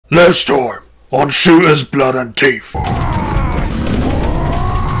Last time on Shootas, Blood and Teef. War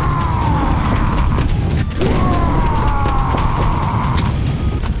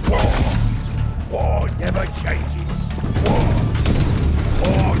never changes.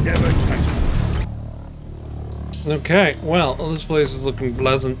 War never changes. Okay, well, this place is looking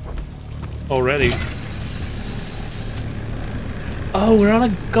pleasant already. Oh, we're on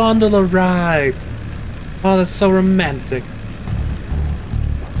a gondola ride. Oh, that's so romantic.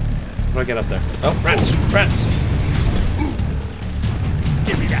 How do I get up there? Oh, rats! Rats!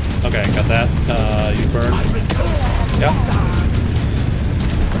 Give me that. Okay, got that. You burn. Yep.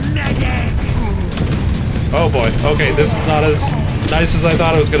 Oh boy. Okay, this is not as nice as I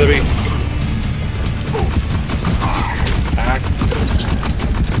thought it was gonna be. Ah.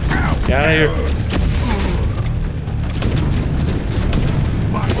 Get out of here.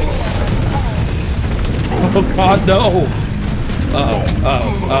 Oh god, no! Uh-oh,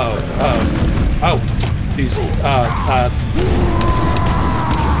 uh-oh, uh-oh, uh-oh. Oh! Jeez.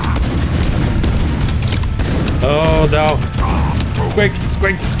 Oh no! Quick!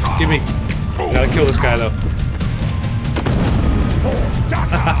 Quick! Give me! Gotta kill this guy though.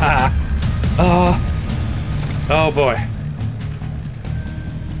 Oh boy.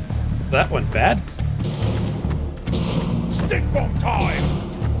 That went bad. Stick bomb time!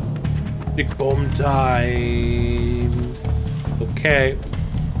 Big bomb time. Okay.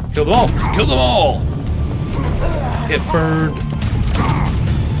 Kill them all! Kill them all! Get burned.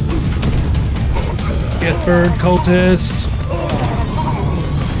 Get burned, cultists!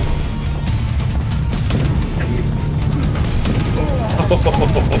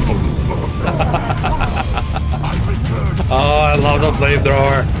 Oh, I love the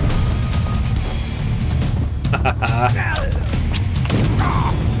flamethrower.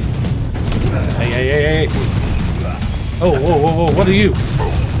 Hey. Oh, whoa, what are you?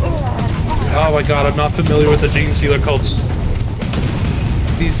 Oh my god, I'm not familiar with the Genestealer cults.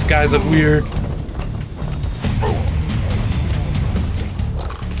 These guys are weird.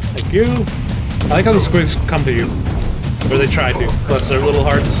 Thank you. I like how the squigs come to you. Or they try to. Plus their little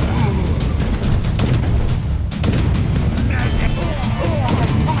hearts.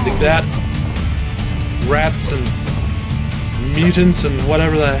 Take that. Rats and mutants and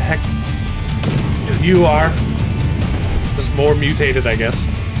whatever the heck you are. Just more mutated, I guess.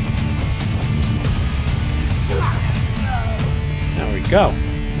 There we go.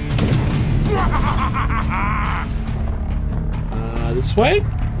 This way?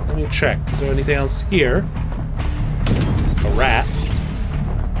 Let me check. Is there anything else here? A rat.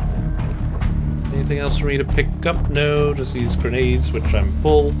 Anything else for me to pick up? No, just these grenades, which I'm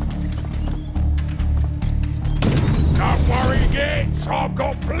full. Don't worry, kids. I've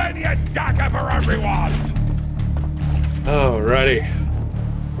got plenty of dagger for everyone. Alrighty.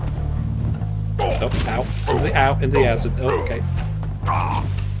 Oh, ow. In the acid. Oh, okay.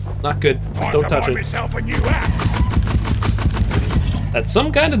 Not good. Don't touch it. Myself a new act. That's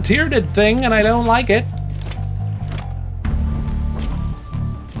some kind of Tyranid thing, and I don't like it.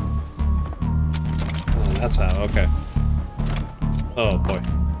 Oh, that's how. Okay. Oh, boy.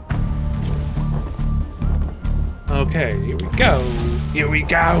 Okay, here we go. Here we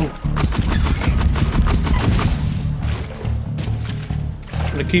go.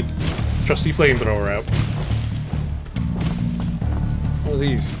 I'm gonna keep trusty flamethrower out. What are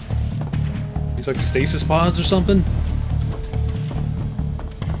these? These like stasis pods or something?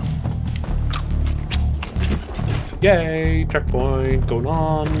 Yay! Checkpoint going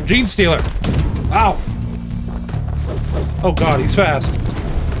on. Genestealer! Ow! Oh god, he's fast.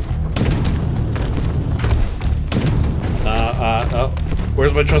 Oh.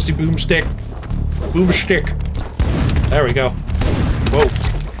 Where's my trusty boomstick? Boomstick. There we go. Whoa.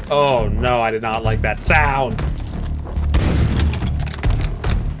 Oh no, I did not like that sound.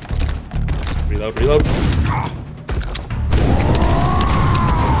 Reload, reload.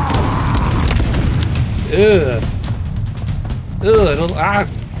 Ugh. Ugh,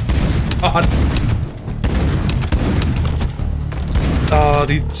 God. Oh,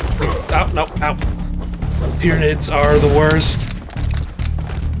 these... Ow, no, ow. Tyranids are the worst.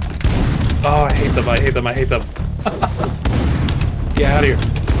 Oh, I hate them, I hate them, I hate them. Get out of here.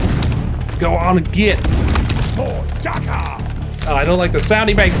 Go on and get. Oh, I don't like the sound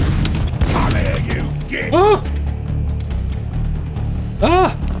he makes. Come here, you git. Oh!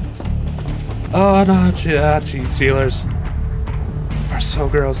 Ah! Oh no, Genestealers are so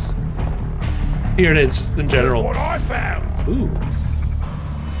gross. Tyranids, just in general. What I found. Ooh.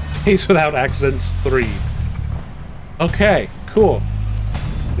 Case without accidents 3. Okay, cool.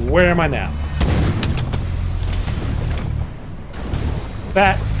 Where am I now?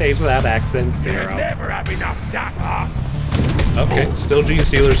 That stays without accident, 0. Never have enough dapper. Okay, still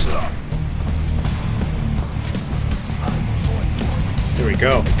Genestealers. Here we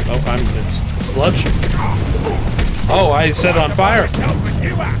go. Oh, it's sludge. Oh, I set on fire.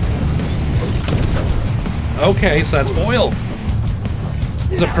 Okay, so that's oil.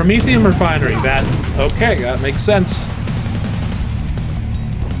 It's a Prometheum refinery. Okay, that makes sense.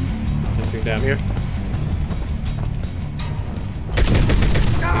 Anything down here?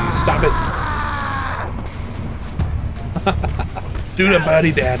 Stop it. Do the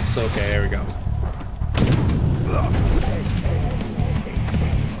body dance. Okay, there we go.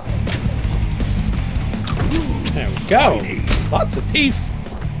 There we go. Lots of teeth.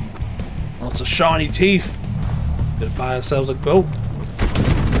 Lots of shiny teeth. Gonna buy ourselves a boat.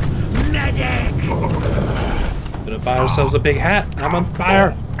 Gonna buy ourselves a big hat. I'm on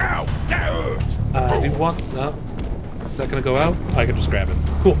fire. Do you want? No. Is that gonna go out? I can just grab it.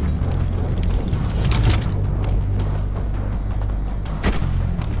 Cool.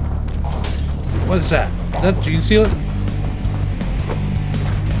 What is that? Is that Genestealer?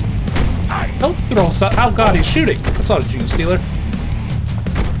 Don't throw stuff. Oh god, he's shooting. That's not a Genestealer.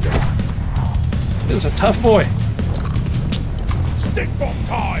 This is a tough boy. Stick bomb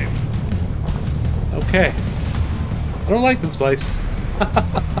time. Okay. I don't like this place.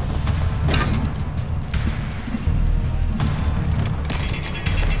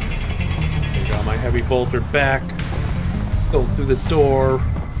 Got my heavy bolter back. Go through the door.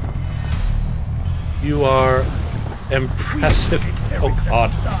 You are impressive. Oh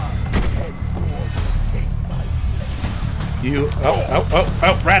god. You.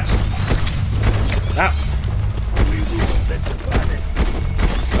 Oh, rats! Ah!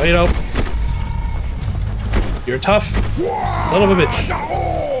 Oh, you know. You're tough. Son of a bitch.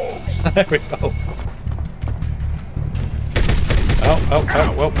 There we go. Oh.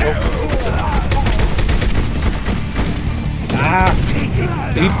 Ah!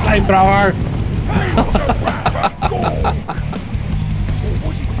 Eat flamethrower!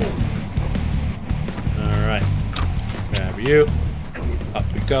 Alright. Grab you. Up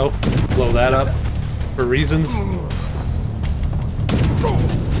we go. Blow that up. For reasons.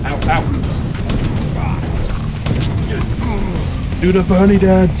 Ow. Do the Bernie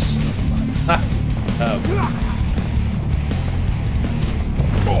dance! There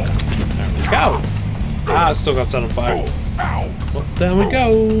we go! Ah, I still got set on fire. Well, there we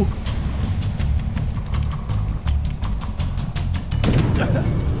go!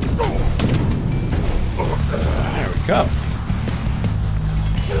 There we go.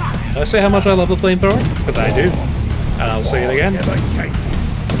 Did I say how much I love the flamethrower? Because I do. And I'll say it again.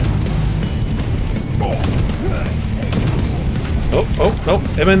 Oh,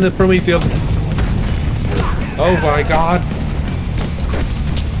 I'm in the Prometheum. Oh my god.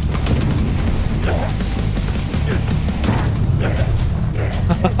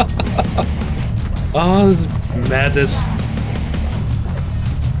 Oh, this is madness.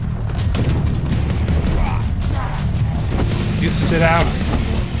 You sit down.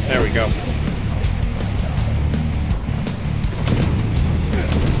 There we go.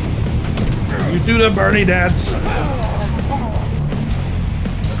 You do the Bernie dance.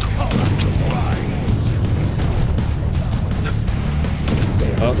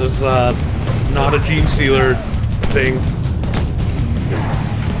 Oh, there's not a Genestealer thing.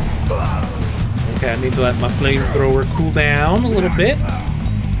 Okay, I need to let my flamethrower cool down a little bit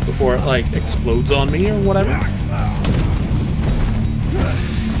before it like explodes on me or whatever.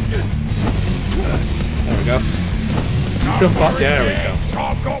 There we go. Jump up. There we go.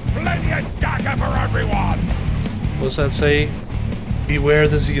 I've got plenty of dagger for everyone. What's that say? Beware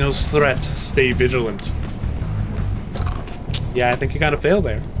the Xenos threat. Stay vigilant. Yeah, I think you kind of failed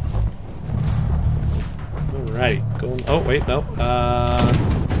there. Alright, going. Oh wait, no.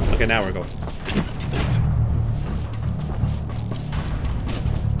 Okay, now we're going.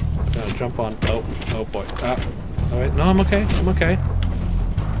 Gotta jump on. Oh boy. Oh wait, no, I'm okay. I'm okay.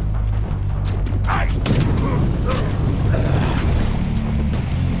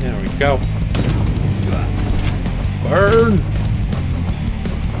 There we go. Burn!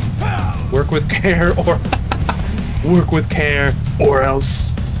 Work with care or work with care or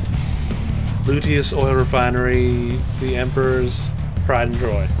else. Luteus Oil Refinery, the Emperor's pride and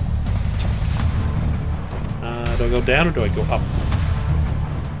joy. Do I go down or do I go up?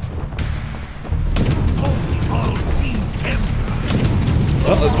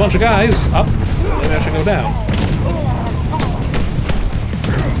 Well, there's a bunch of guys up. Maybe I should go down.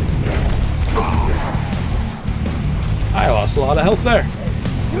 I lost a lot of health there.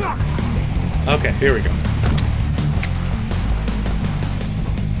 Okay, here we go.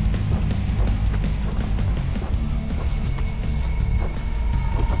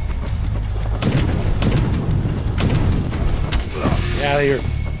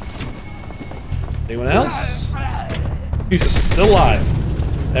 He's still alive.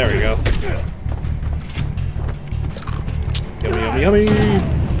 There we go. Yummy, yummy, yummy.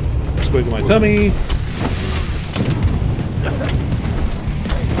 Squiggle my tummy.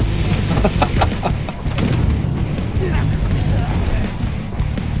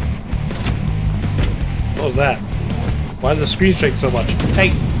 What was that? Why did the screen shake so much?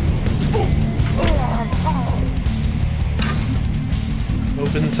 Hey!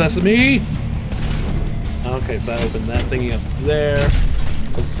 Open sesame! Okay, so I opened that thingy up there.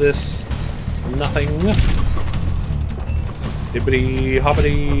 What's this? Nothing. Hippity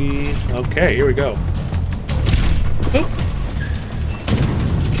hoppity. Okay, here we go. Oop.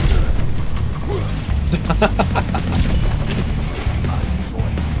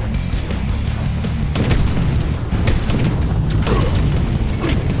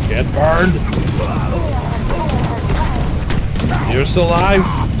 Get burned. You're still alive.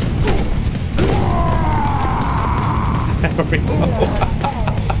 There we go.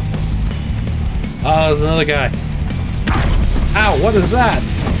 Oh, there's another guy. Ow, what is that?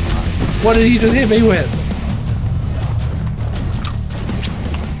 What did he just hit me with?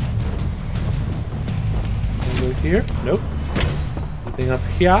 Anything here? Nope. Anything up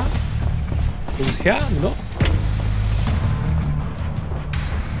here? Is here? No.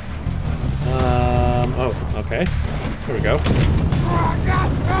 Oh, okay. Here we go.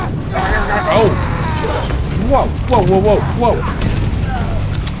 Oh! Whoa, whoa, whoa, whoa, whoa!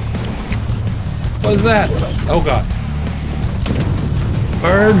 What is that? Oh god.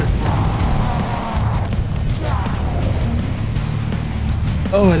 Burn!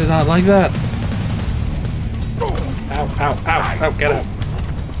 Oh, I did not like that. Ow, ow, ow, ow, get out.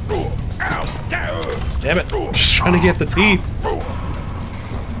 Damn it. Just trying to get the teeth.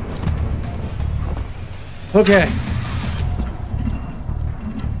 Okay.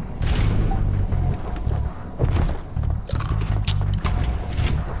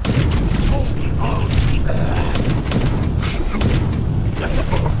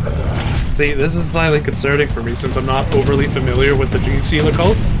 See, this is slightly concerning for me since I'm not overly familiar with the Genestealer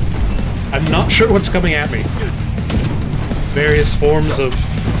cults. I'm not sure what's coming at me. Various forms of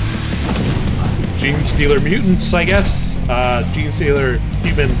Genestealer mutants, I guess. Genestealer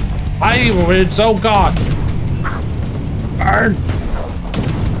human hybrids, oh god! Burn!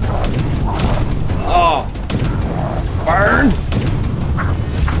 Oh! Burn!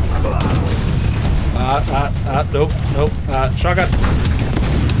 Nope, nope, shotgun!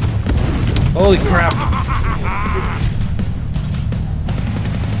 Holy crap!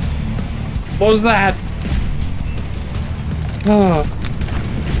 What was that? Oh.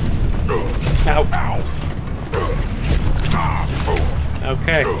 Ow.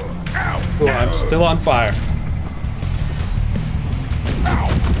 Okay. Cool, I'm still on fire.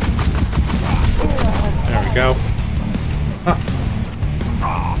 There we go. Huh.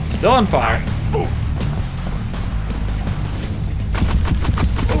 Still on fire.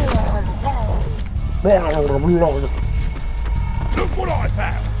 Look what I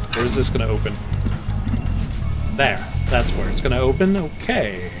found! Where's this gonna open? There. That's where it's gonna open.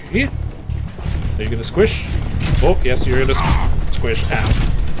 Okay. Are you gonna squish? Oh, yes, you're gonna squish. Ow.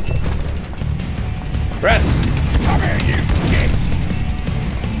 Rats! Come here, you shit!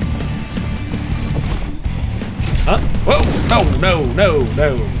 Huh? Whoa! No, no, no, no!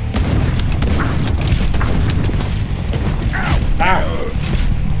 Ow!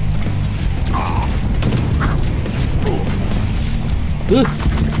 Ugh.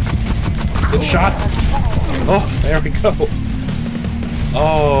 Good shot! Oh, there we go!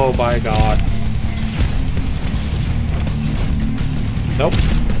 Oh my god. Nope.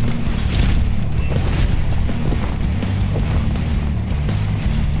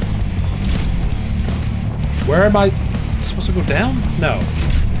 Where am I supposed to go down? No.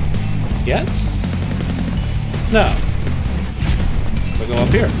 Yes? No. I go up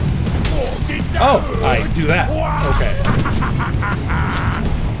here. Oh, I do that. Okay.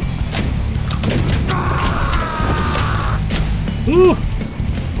 Ooh.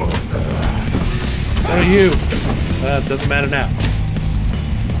 So you. Doesn't matter now.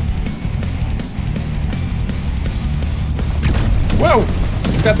 Whoa!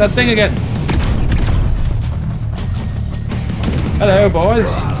 It's got that thing again. Hello,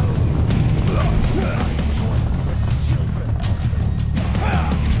 boys.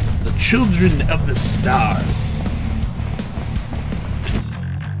 The children of the stars.